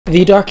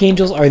The Dark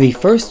Angels are the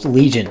first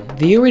legion,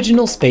 the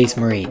original Space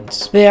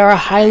Marines. They are a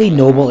highly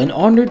noble and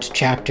honored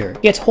chapter,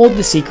 yet hold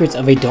the secrets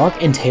of a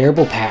dark and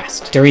terrible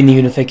past. During the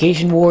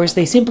Unification Wars,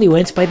 they simply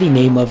went by the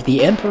name of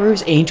the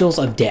Emperor's Angels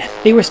of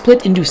Death. They were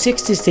split into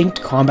 6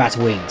 distinct combat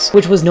wings,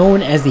 which was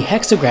known as the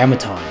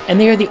Hexagrammaton, and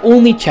they are the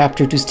only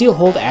chapter to still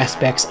hold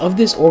aspects of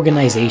this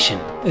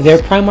organization. Their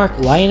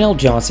Primarch Lionel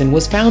Johnson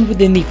was found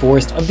within the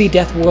forest of the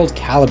Death World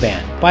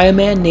Caliban by a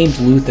man named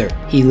Luther.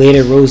 He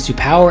later rose to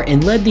power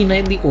and led the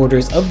knightly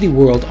orders of the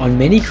world on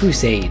many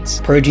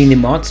crusades, purging the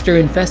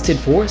monster-infested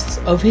forests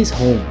of his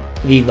home.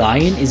 The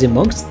Lion is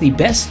amongst the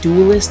best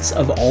duelists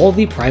of all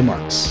the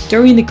Primarchs.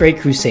 During the Great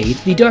Crusade,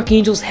 the Dark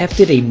Angels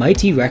hefted a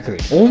mighty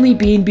record, only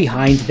being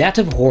behind that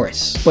of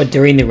Horus. But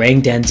during the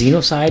Rangdan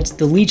Xenocides,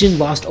 the Legion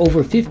lost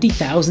over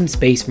 50,000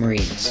 Space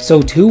Marines.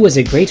 So too was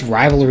a great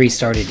rivalry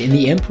started in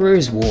the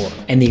Emperor's War,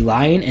 and the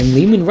Lion and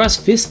Leman Russ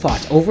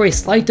fist-fought over a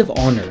slight of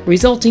honor,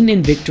 resulting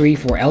in victory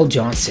for L.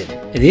 Johnson.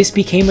 This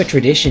became a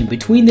tradition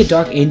between the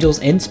Dark Angels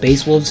and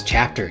Space Wolves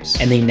chapters,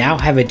 and they now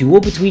have a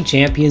duel between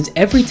champions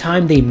every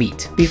time they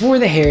meet. Before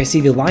the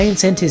heresy, the Lion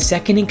sent his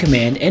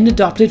second-in-command and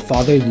adopted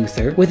Father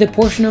Luther with a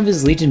portion of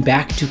his legion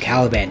back to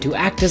Caliban to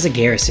act as a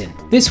garrison.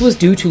 This was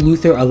due to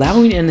Luther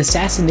allowing an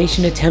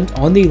assassination attempt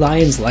on the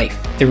Lion's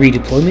life. The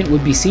redeployment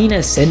would be seen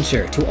as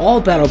censure to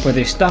all battle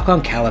brothers stuck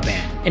on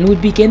Caliban, and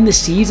would begin the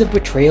siege of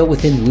betrayal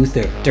within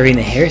Luther. During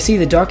the heresy,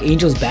 the Dark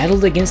Angels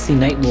battled against the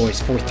Night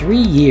Lords for 3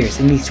 years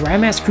in the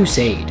Thramas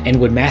Crusade, and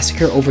would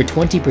massacre over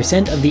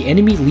 20% of the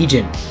enemy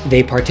legion.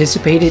 They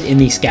participated in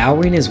the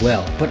Scouring as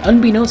well, but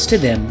unbeknownst to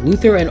them,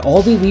 Luther and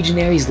all the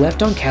legionaries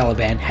left on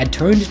Caliban had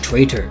turned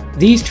traitor.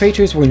 These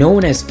traitors were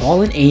known as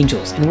Fallen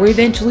Angels and were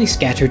eventually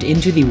scattered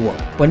into the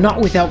warp, but not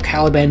without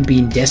Caliban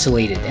being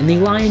desolated and the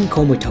Lion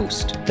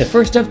comatose. The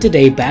first of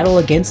today battle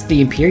against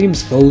the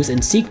Imperium's foes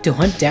and seek to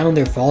hunt down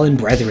their fallen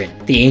brethren.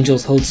 The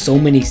Angels hold so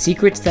many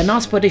secrets that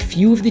not but a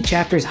few of the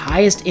chapter's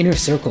highest inner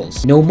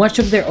circles know much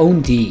of their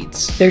own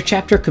deeds. Their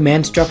chapter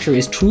command structure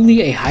is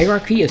truly a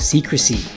hierarchy of secrecy.